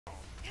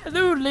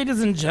Hello,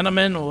 ladies and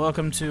gentlemen.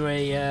 Welcome to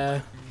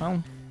a,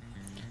 well,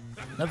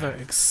 another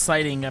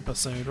exciting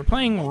episode. We're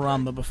playing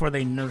Rama before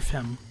they nerf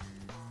him.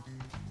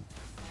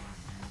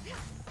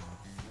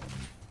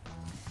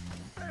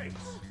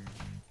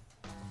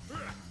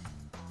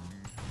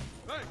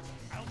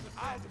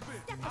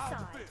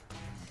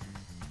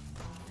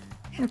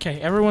 Okay,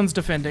 everyone's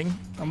defending.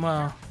 I'm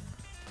gonna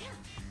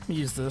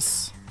use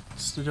this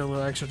just to do a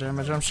little extra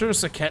damage. I'm sure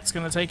Saket's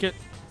gonna take it.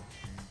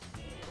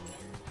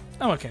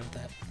 I'm okay with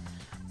that.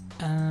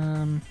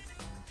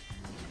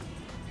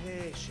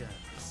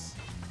 Patience.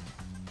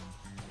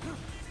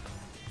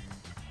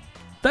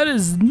 That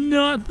is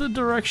not the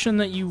direction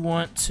that you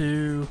want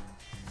to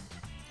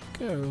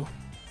go.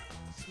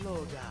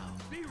 Slow down.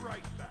 Be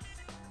right back.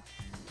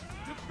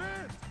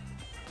 Defend.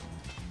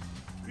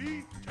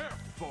 Be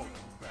careful.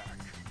 Back.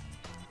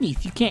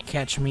 Neith, you can't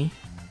catch me.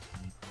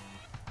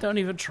 Don't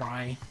even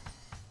try.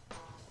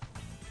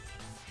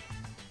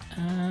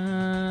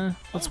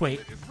 Let's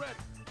wait. Ultimate is ready.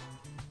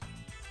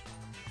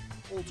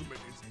 Ultimate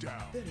is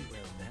down. Very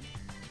well then.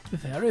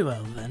 Very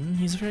well then.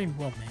 He's very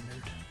well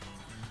mannered.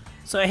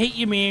 So I hate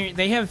Ymir.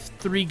 They have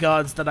 3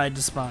 gods that I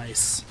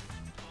despise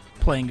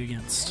playing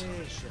against.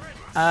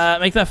 Patience.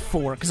 Make that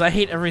 4, because I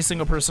hate every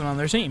single person on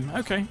their team.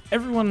 Okay,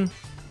 everyone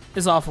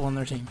is awful on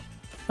their team.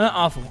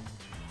 Awful.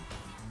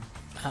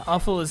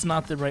 Awful is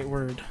not the right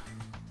word.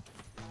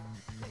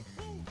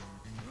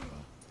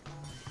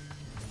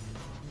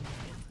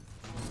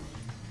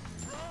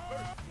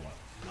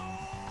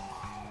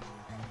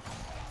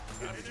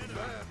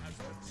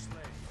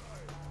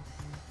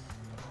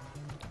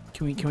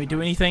 Can we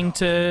do anything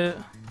to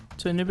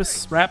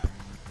Anubis? Rap?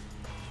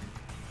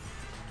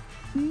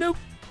 Nope.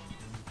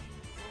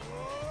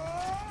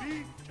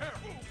 Be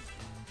careful.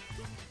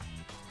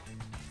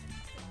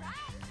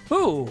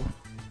 Ooh.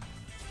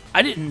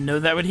 I didn't know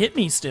that would hit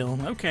me still.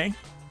 Okay. I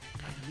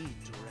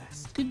need to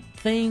rest. Good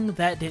thing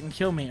that didn't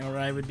kill me, or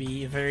I would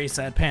be a very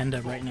sad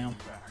panda right now.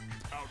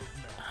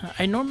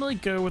 I normally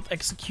go with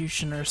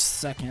Executioner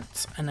second,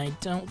 and I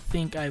don't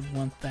think I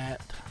want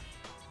that.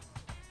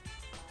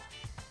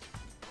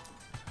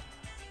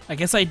 I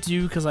guess I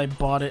do because I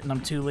bought it and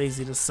I'm too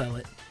lazy to sell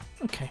it.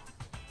 Okay.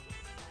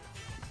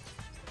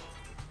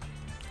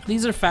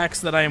 These are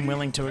facts that I am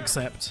willing to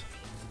accept.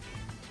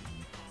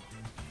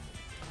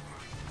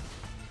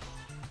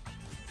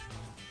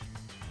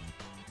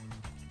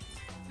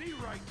 Be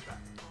right back.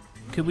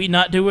 Could we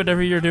not do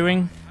whatever you're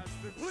doing? Has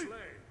been slain.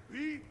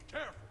 Be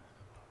careful.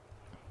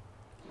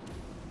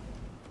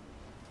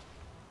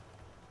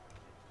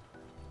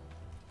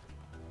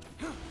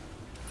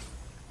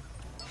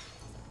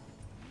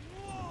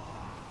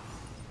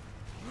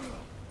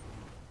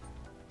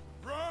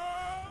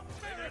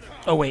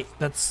 Oh wait,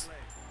 that's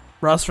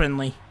Ross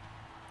friendly.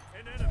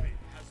 An enemy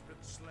has been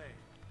slain.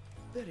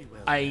 Very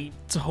well. I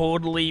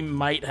totally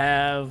might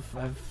have.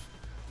 I've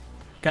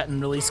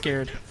gotten really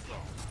scared.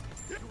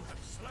 You have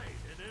slain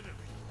an enemy.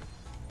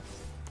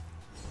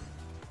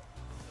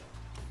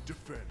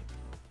 Defend.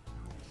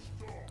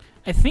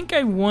 I think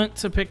I want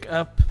to pick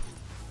up.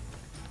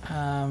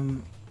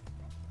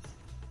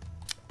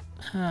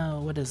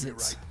 What is Be it?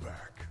 right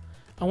back.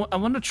 I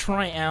want to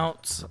try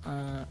out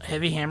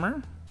Heavy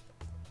Hammer.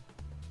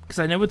 Because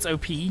I know it's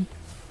OP. Feel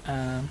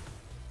my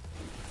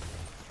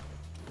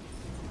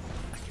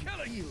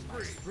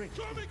strength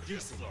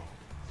increasing.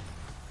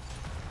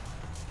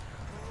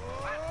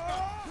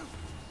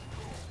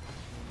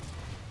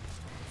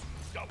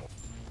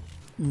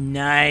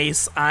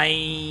 Nice.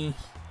 I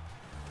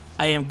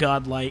am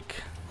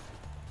godlike.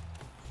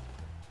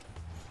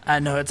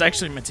 No, it's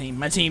actually my team.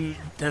 My team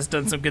has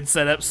done some good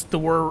setups.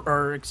 Thor,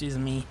 or excuse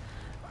me,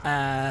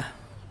 Come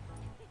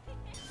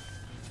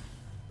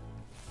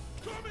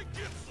and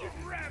get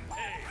some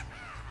rampage.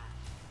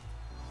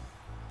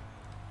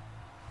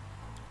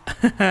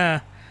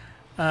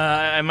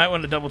 I might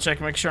want to double check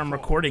and make sure I'm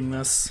recording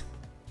this.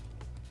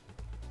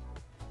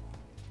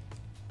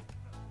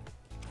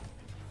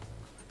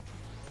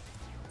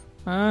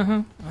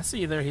 I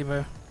see you there,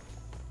 Hebo.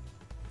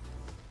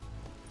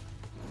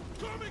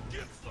 Come and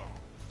get some.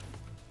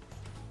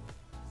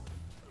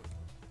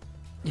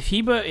 If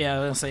Hebo, yeah, I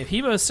was gonna say, if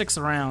Hebo sticks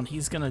around,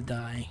 he's gonna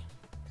die.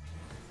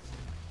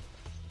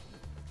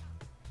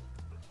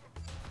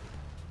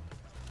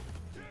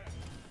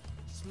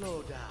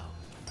 Slow down.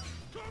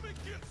 Come and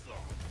get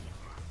some.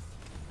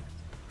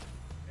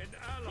 An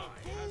ally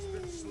has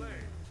been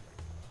slain.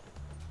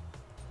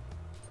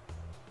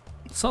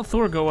 Saw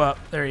Thor go up.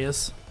 There he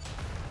is.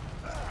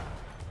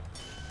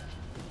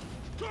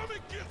 Come and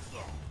get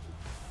some.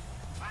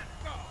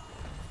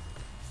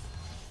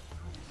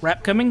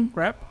 Rap coming?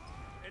 Rap?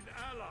 An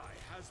ally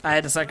has I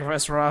had to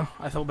sacrifice Ra.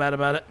 I feel bad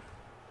about it.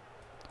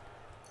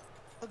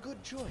 A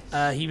good choice.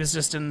 He was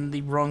just in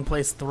the wrong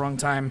place at the wrong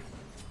time.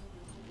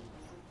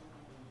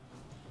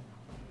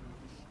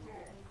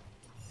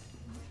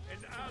 an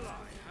ally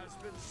has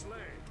been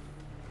slain.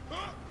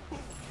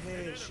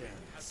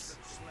 Patience.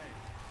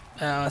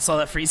 I saw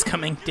that freeze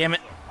coming. Damn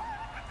it.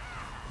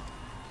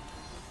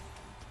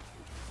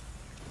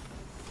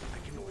 I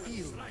can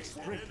feel my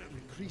strength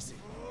increasing.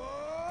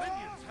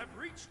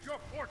 reached your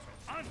portal.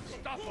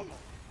 Unstoppable.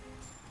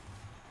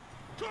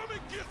 Come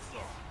and get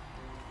some.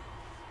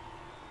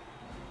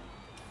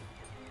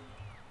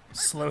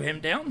 Slow him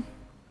down.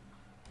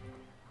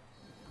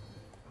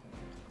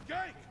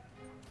 Gank.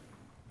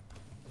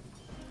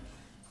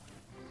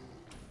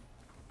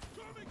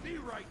 Be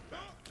right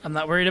back. I'm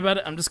not worried about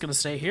it. I'm just gonna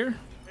stay here. An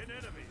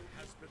enemy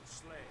has been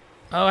slain.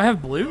 Oh, I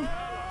have blue?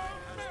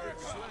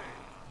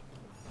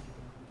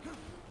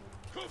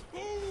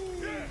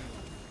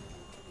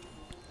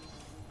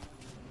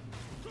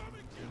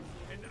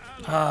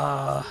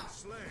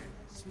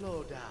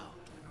 Slow down.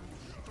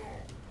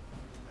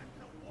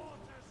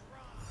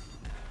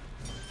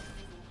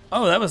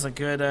 Oh, that was a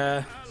good,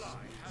 Oh,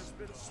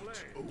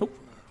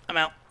 I'm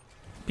out.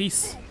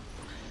 Peace.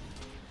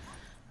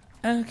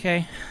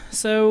 Okay,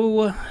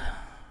 so...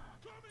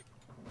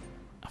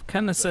 I've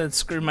kind of said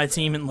screw my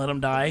team and let them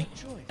die,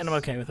 and I'm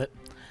okay with it.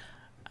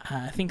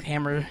 I think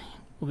Hammer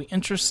will be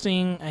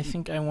interesting. I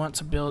think I want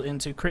to build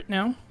into crit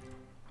now.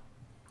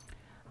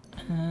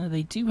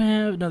 They do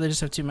have... No, they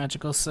just have 2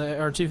 magical,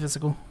 or 2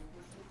 physical.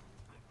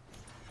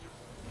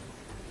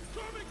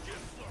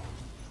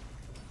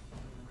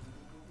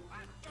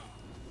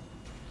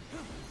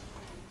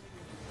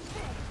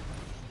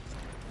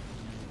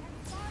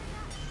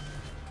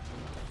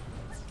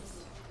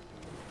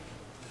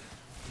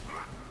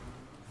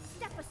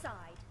 Step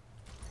aside.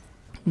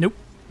 Nope.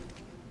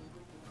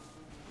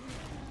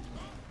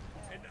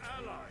 An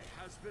ally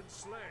has been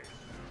slain.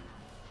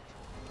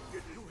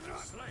 You have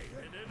slain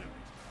an enemy.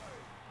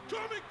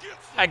 Come and get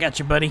some. I got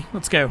you, buddy.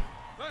 Let's go.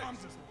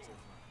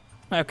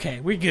 Okay,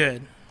 we're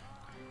good.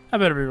 I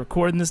better be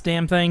recording this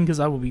damn thing,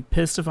 because I will be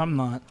pissed if I'm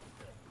not.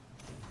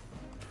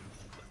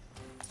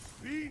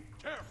 Be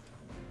careful.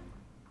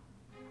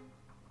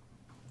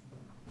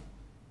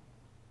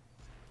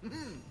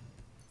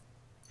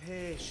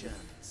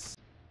 Patience.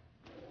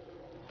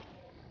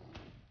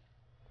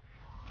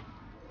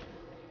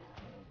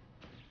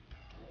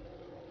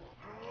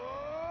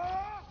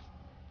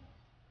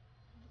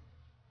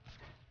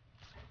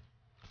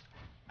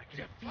 I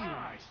can feel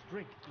my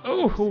strength.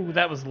 Oh,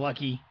 that was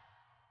lucky.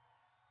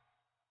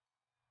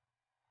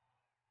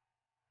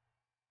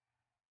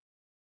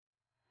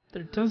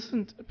 There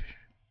doesn't appear...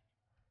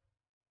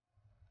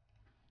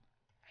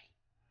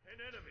 An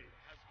enemy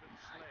has been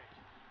slain.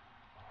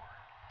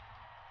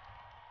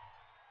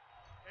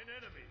 An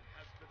enemy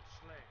has been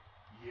slain.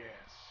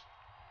 Yes.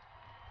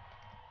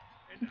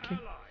 An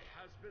ally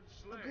has been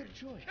slain. Good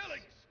choice.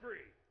 Killing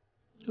spree.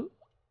 Ooh.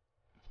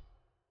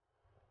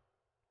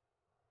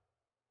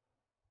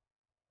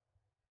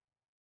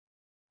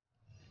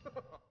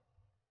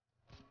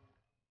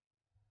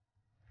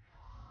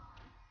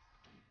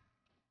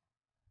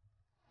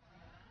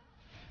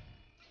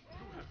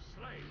 You have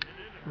slain an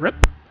enemy. Rip.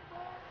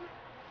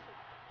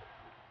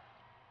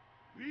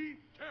 Be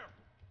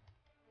careful.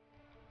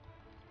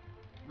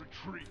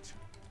 Retreat.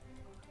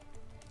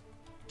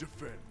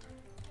 Defend.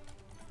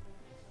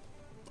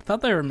 I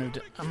thought they removed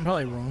it. I'm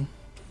probably wrong.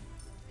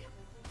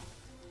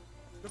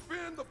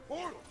 Defend the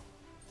portal.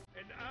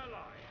 An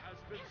ally has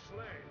been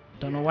slain.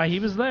 Don't know why he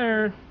was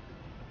there.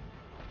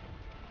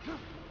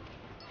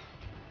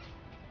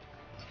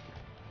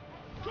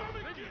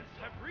 Minions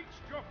have reached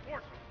your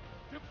portal.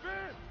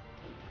 Defend.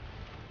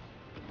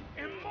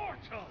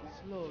 Immortal.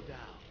 Slow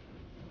down.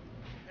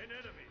 An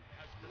enemy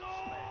has been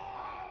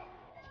slain.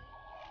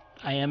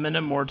 I am an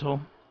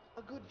immortal.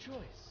 A good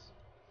choice.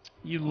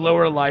 You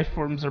lower life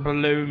forms are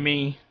below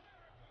me.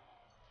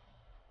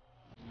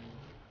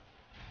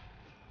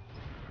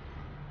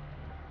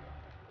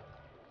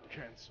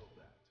 Cancel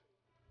that.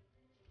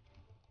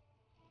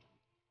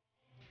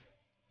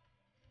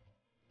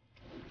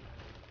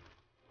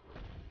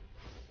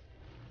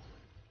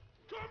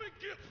 Come and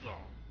get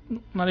some.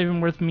 Not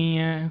even worth me,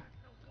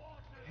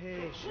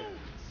 Patience.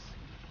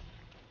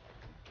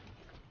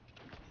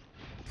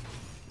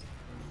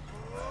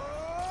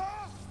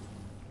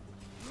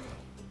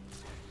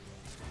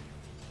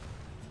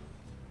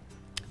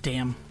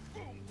 Damn.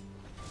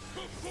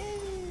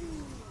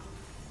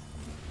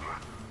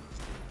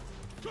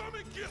 Come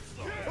and get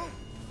some.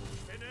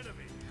 An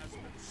enemy has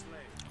been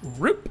slain.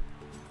 Rip.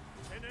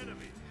 An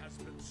enemy has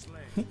been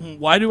slain.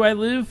 Why do I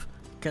live?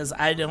 Because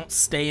I don't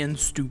stay in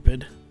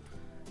stupid.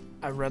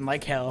 I run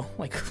like hell,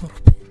 like a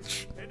little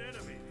bitch. An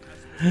enemy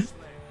has been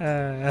slain. An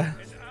An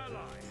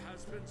ally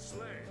has been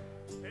slain.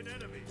 An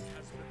enemy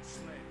has been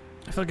slain.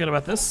 I feel good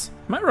about this.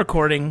 Am I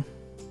recording?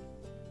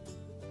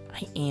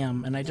 I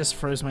am, and I just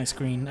froze my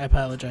screen. I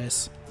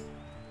apologize.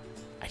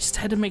 I just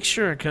had to make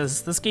sure,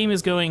 because this game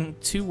is going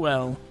too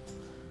well.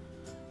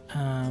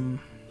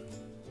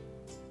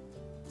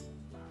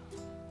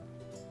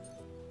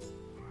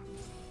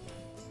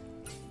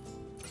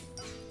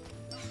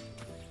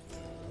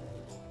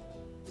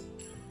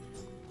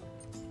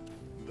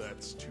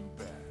 That's too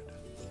bad.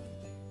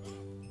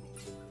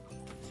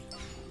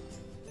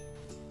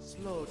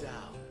 Slow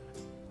down.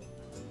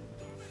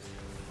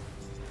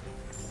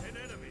 An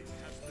enemy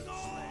has been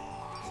slain.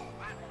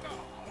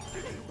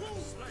 You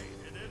have slain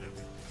an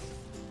enemy.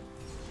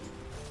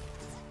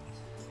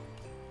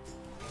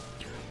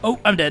 Oh,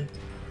 I'm dead.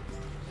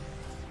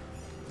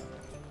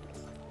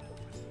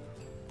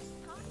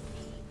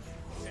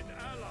 An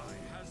ally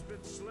has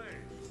been slain.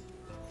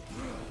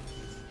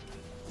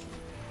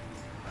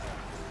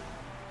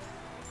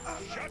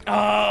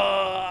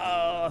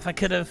 Oh, if I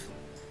could have.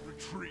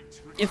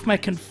 Retreat. If my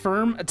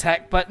confirm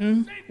attack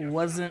button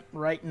wasn't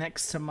right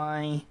next to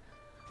my...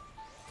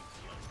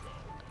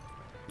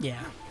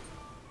 Yeah.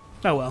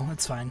 Oh well,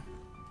 it's fine.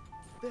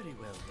 Very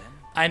well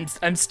then.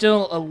 I'm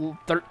still a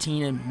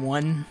 13 and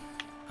 1.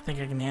 I think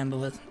I can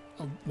handle it.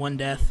 One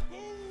death.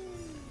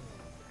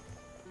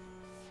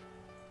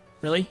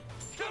 Really?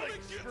 I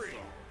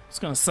was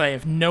gonna say,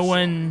 if no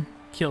one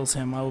kills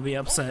him, I will be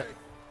upset.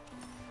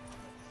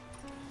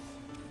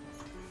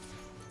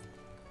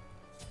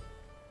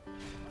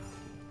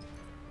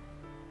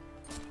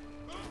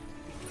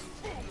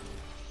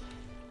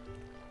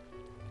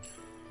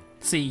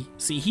 See,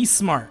 he's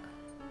smart.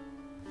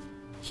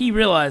 He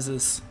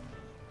realizes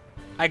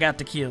I got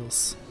the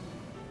kills.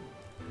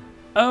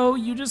 Oh,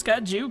 you just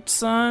got juked,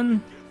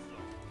 son.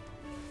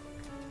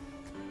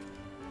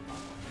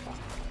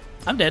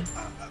 I'm dead.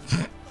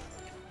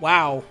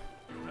 Wow.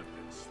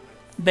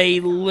 They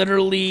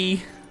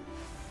literally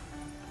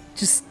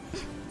just...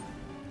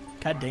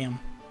 God damn.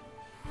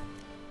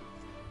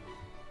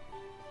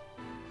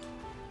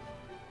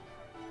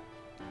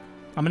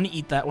 I'm gonna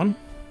eat that one.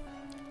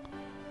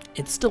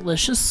 It's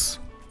delicious.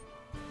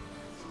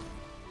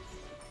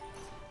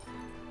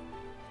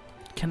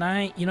 Can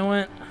I... You know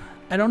what?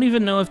 I don't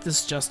even know if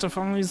this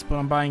justifies, but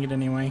I'm buying it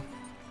anyway.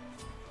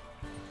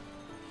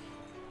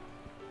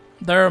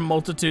 There are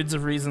multitudes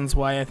of reasons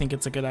why I think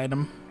it's a good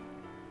item.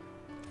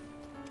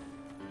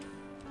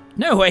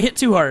 No, I hit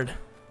too hard.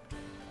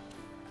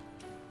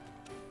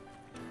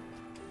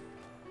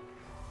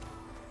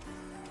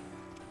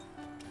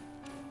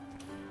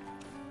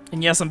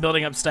 And yes, I'm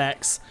building up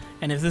stacks.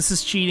 And if this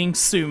is cheating,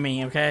 sue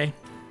me, okay?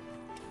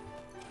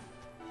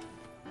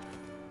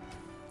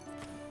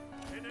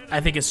 I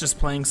think it's just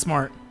playing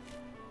smart.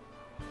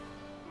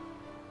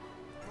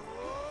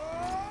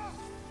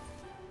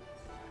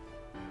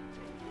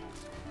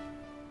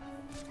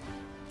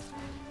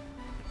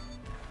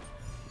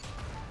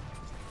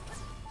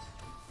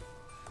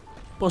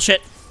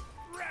 Bullshit.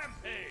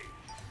 Rampage.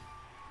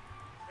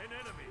 An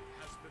enemy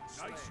has been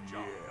slain. Nice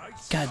job.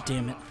 God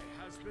damn it.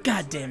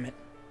 God damn it.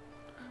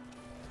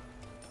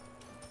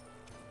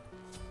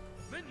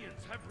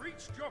 Minions have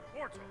reached your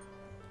portal.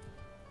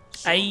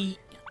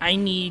 I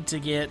need to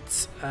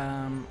get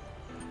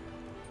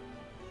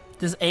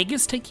does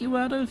Aegis take you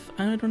out of?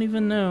 I don't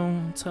even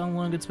know. That's how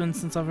long it's been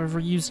since I've ever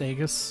used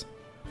Aegis.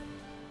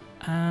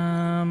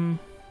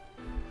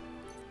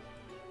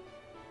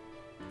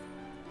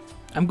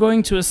 I'm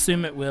going to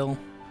assume it will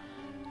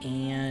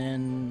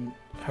and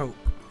hope.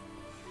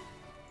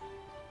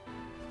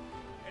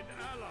 An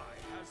ally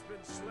has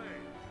been slain.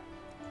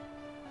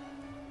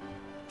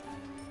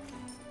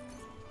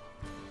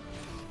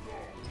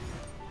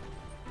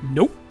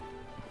 Nope.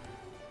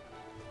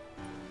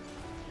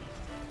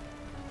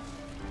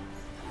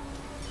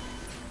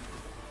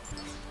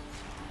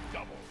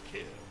 Double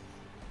kill.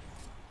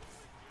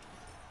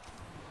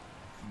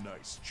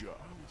 Nice job.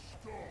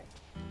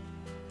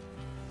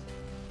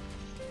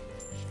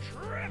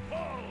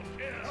 Triple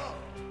kill.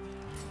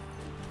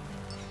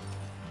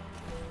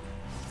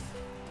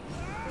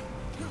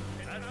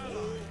 An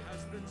ally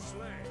has been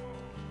slain.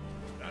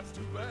 That's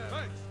too bad.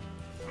 Thanks.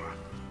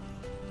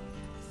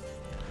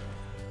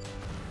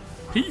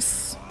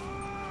 Peace.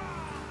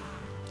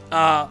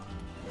 Come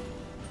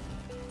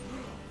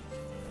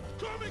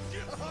and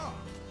get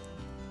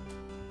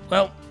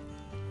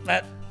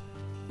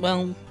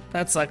Well,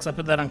 that sucks. I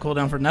put that on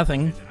cooldown for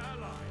nothing.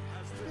 Ally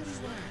has been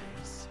slain.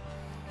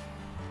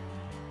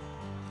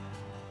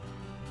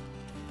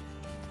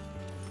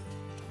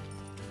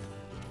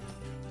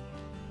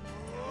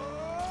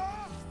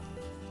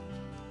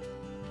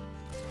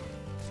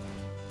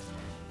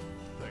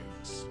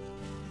 Thanks.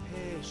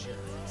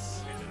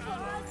 Patience. An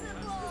ally has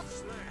been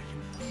slain.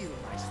 Feel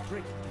my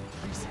strength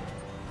increasing.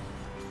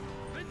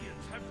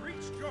 Minions have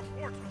reached your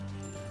portal.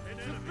 An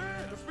enemy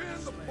has been Defend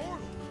the slain.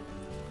 portal.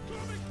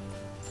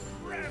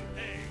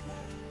 Rampage.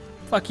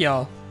 Fuck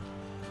y'all. How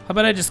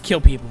about I just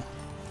kill people?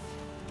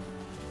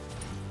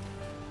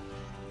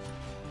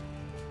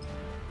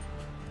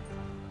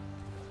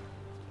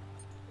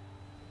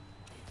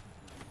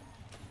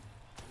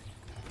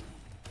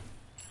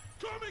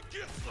 Come and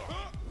get some.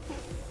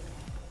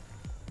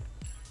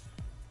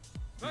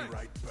 Be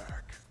right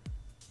back.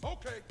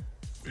 Okay.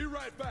 Be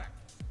right back.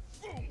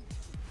 Boom.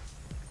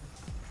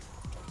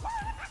 Come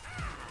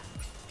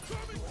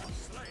and get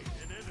Slain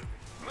an enemy.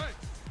 Thanks.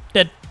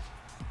 Dead.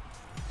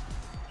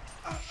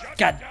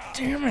 God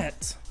damn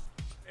it.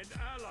 An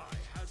ally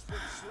has been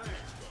slain.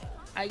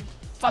 I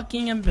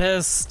fucking am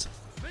pissed.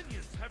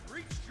 Minions have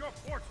reached your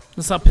portal.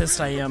 That's how pissed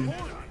I am.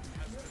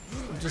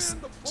 I'm just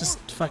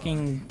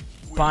fucking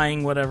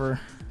buying whatever.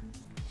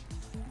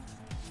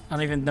 I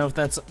don't even know if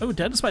that's... Oh,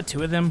 dead is by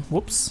 2 of them.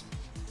 Whoops.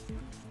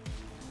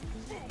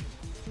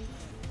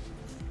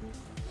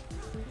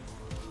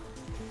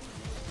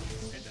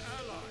 An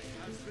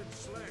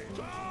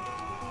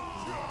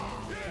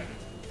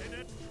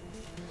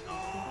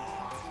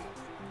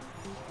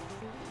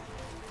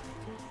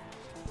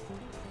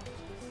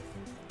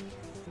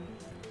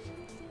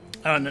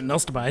I don't have nothing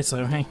else to buy,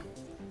 so hey.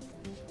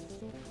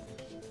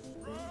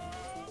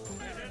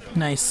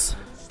 Nice.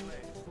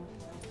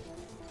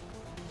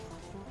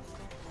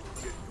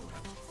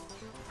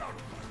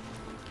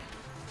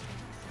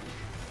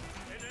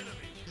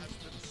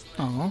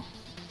 Oh,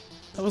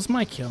 that was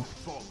my kill.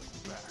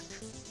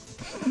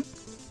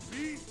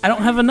 I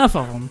don't have enough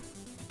of them.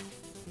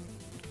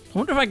 I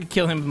wonder if I could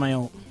kill him with my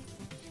ult.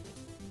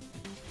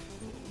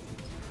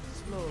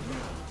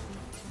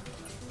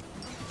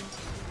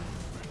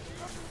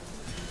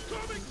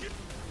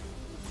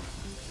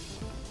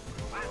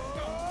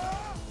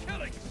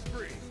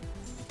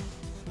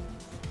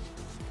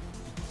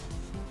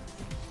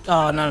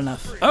 Oh, not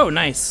enough. Oh,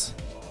 nice.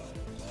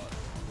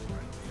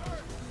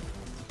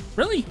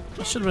 Really?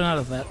 I should have been out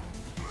of that.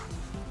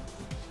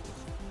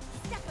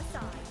 Step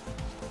aside.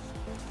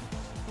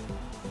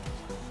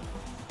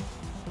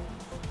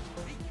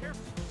 Be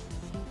careful.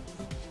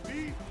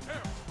 Be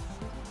careful.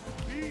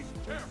 Be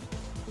careful.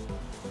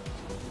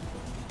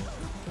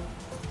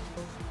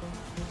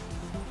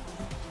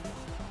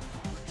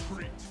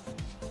 Retreat.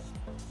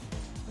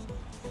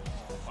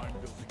 I'm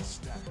building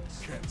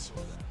stacks. Cancel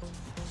that.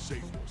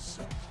 Save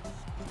yourself.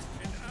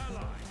 An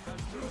ally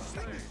has been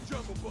slain.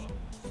 Jump above.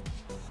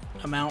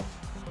 I'm out.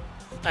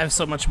 I have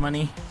so much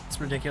money. It's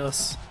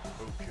ridiculous.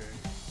 Okay.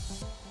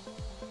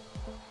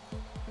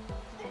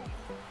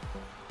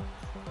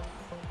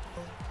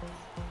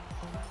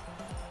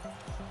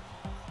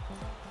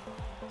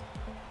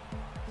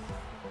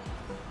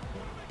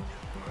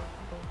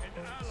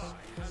 An ally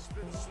has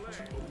been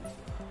slain.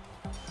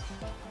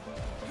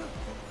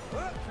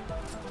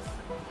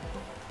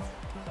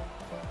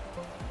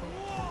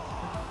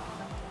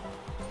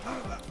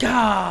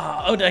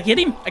 Gah! Oh, did I get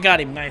him? I got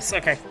him. Nice.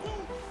 Okay.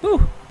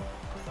 Whew.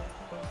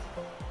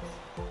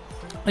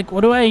 Like,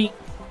 what do I...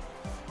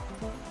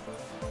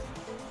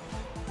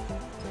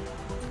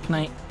 Can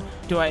I...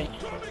 Do I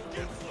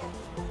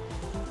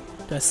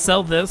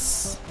sell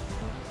this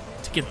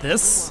to get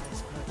this?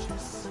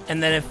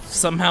 And then if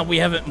somehow we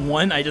haven't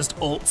won, I just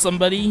ult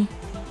somebody?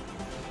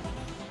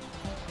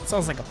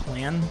 Sounds like a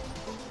plan.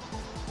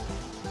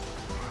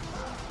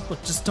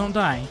 Look, just don't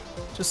die.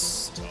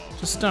 Just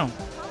don't.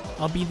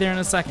 I'll be there in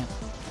a second.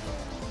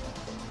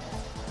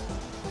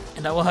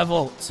 And I will have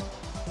ult.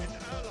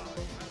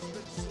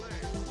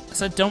 I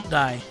said don't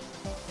die.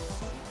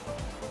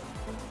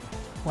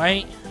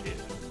 Wait.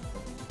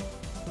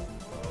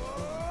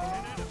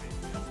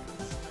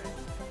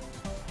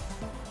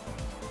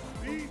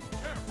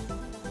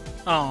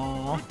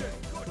 Aww.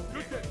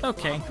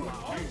 Okay.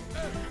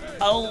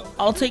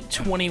 I'll take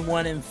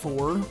 21 and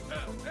 4.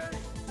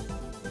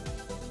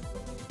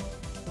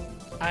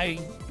 I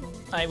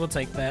will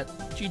take that.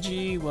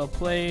 GG, well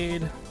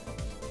played.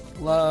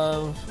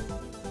 Love.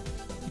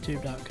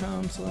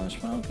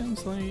 YouTube.com/Vulcan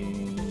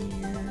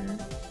Slayer.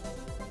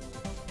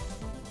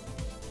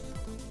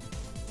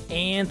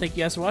 And thank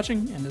you guys for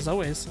watching, and as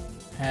always,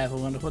 have a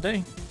wonderful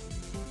day.